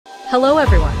Hello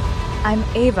everyone, I'm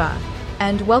Ava,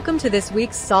 and welcome to this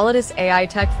week's Solidus AI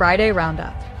Tech Friday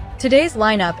Roundup. Today's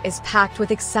lineup is packed with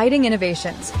exciting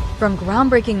innovations, from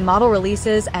groundbreaking model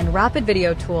releases and rapid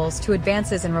video tools to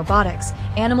advances in robotics,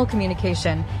 animal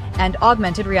communication, and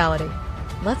augmented reality.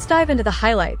 Let's dive into the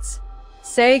highlights.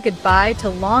 Say goodbye to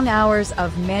long hours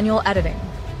of manual editing.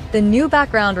 The new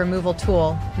background removal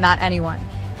tool, MatAnyone,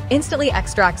 instantly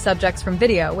extracts subjects from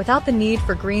video without the need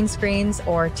for green screens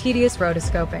or tedious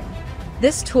rotoscoping.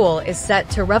 This tool is set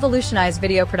to revolutionize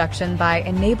video production by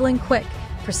enabling quick,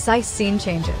 precise scene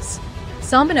changes.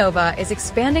 SambaNova is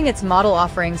expanding its model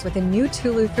offerings with a new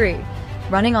Tülu 3,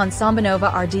 running on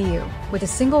SambaNova RDU, with a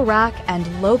single rack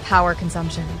and low power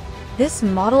consumption. This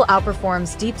model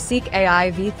outperforms DeepSeek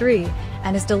AI v3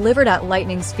 and is delivered at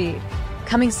lightning speed,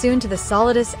 coming soon to the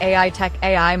Solidus AI Tech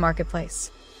AI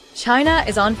marketplace. China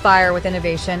is on fire with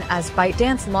innovation as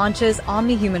Bytedance launches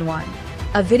Humanoid,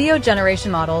 a video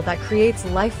generation model that creates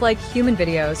lifelike human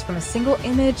videos from a single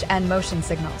image and motion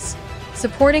signals.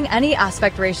 Supporting any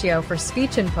aspect ratio for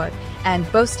speech input and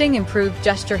boasting improved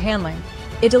gesture handling,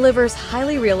 it delivers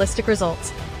highly realistic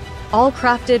results, all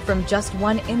crafted from just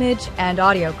one image and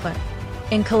audio clip.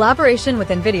 In collaboration with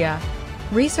NVIDIA,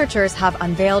 researchers have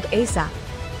unveiled AVA,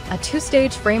 a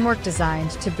two-stage framework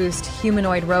designed to boost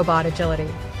humanoid robot agility.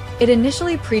 It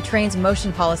initially pre-trains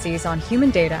motion policies on human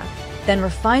data, then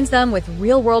refines them with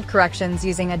real-world corrections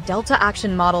using a delta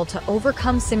action model to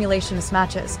overcome simulation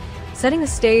mismatches, setting the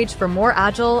stage for more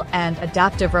agile and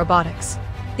adaptive robotics.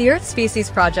 The Earth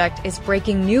Species Project is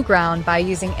breaking new ground by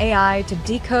using AI to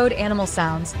decode animal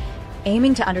sounds,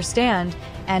 aiming to understand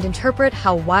and interpret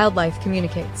how wildlife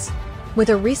communicates. With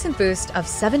a recent boost of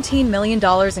 $17 million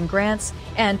in grants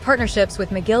and partnerships with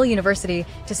McGill University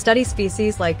to study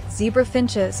species like zebra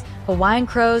finches, Hawaiian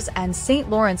crows, and St.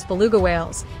 Lawrence beluga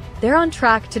whales, they're on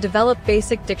track to develop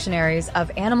basic dictionaries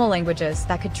of animal languages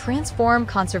that could transform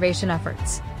conservation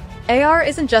efforts. AR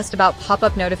isn't just about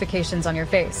pop-up notifications on your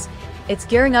face. It's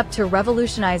gearing up to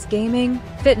revolutionize gaming,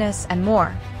 fitness, and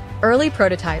more. Early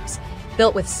prototypes,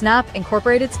 built with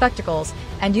Snap-incorporated spectacles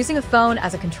and using a phone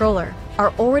as a controller,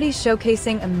 are already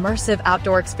showcasing immersive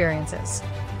outdoor experiences.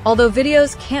 Although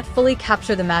videos can't fully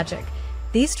capture the magic,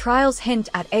 these trials hint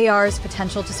at AR's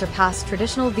potential to surpass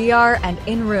traditional VR and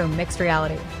in-room mixed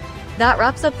reality. That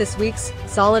wraps up this week's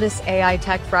Solidus AI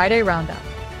Tech Friday Roundup.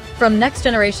 From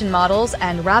next-generation models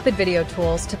and rapid video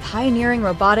tools to pioneering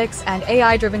robotics and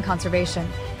AI-driven conservation,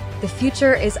 the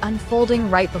future is unfolding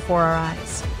right before our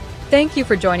eyes. Thank you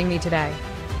for joining me today.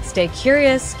 Stay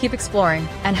curious, keep exploring,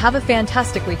 and have a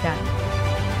fantastic weekend.